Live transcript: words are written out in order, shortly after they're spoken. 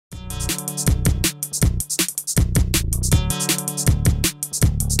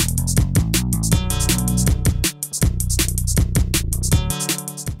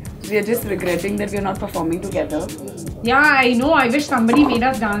We are just regretting that we are not performing together. Yeah, I know. I wish somebody made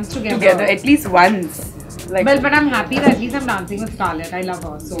us dance together. Together, at least once. Like, well, but I'm happy that at least I'm dancing with Scarlett. I love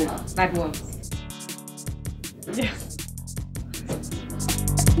her, so that works. Yeah.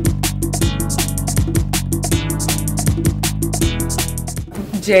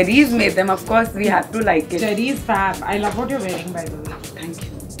 Jerry's made them, of course, we have to like it. Jerry is fab. I love what you're wearing, by the way. Thank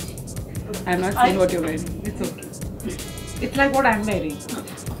you. I've not seen what you're wearing. It's okay. It's like what I'm wearing.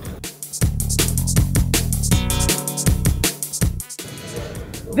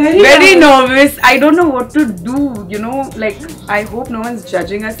 Very nervous. I don't know what to do, you know, like I hope no one's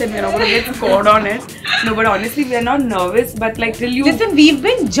judging us and we're not going to get scored on it. No, but honestly we're not nervous, but like till you... Listen, we've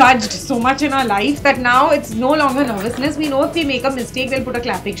been judged so much in our life that now it's no longer nervousness. We know if we make a mistake, they'll put a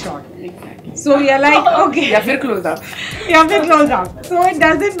clapping shot. Exactly. So we are like, okay. Yeah, fir close up. Yeah, fir close up. So it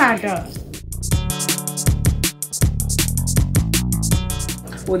doesn't matter.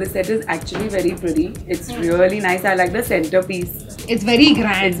 Oh, the set is actually very pretty. It's really nice. I like the centerpiece. It's very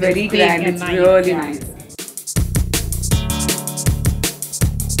grand. It's very grand. It's nice. Really nice.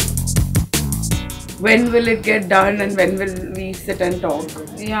 When will it get done and when will we sit and talk?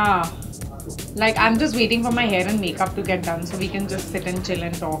 Yeah. Like I'm just waiting for my hair and makeup to get done so we can just sit and chill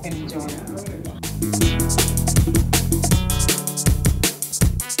and talk and enjoy.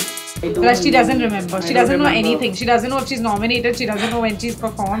 Drashti doesn't remember. She doesn't know anything. She doesn't know if she's nominated. She doesn't know when she's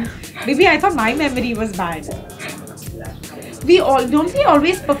performed. Baby, I thought my memory was bad. Don't we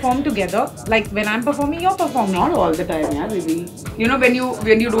always perform together? Like when I'm performing, you're performing. Not all the time, yeah, baby. You know, when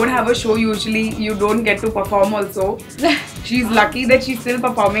you don't have a show, usually you don't get to perform also. She's lucky that she's still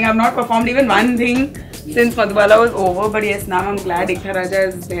performing. I've not performed even one thing since Madhubala was over. But yes, now I'm glad Ikta Raja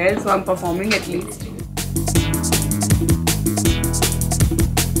is there, so I'm performing at least.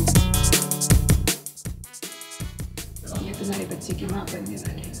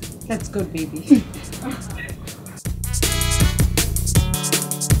 That's good, baby.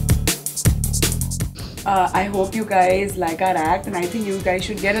 I hope you guys like our act, and I think you guys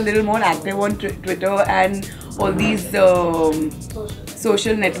should get a little more active on Twitter and all these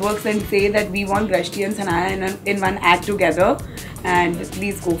social networks and say that we want Drashti and Sanaya in one act together, and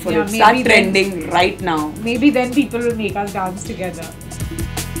please go for it. Start trending right now. Maybe then people will make us dance together.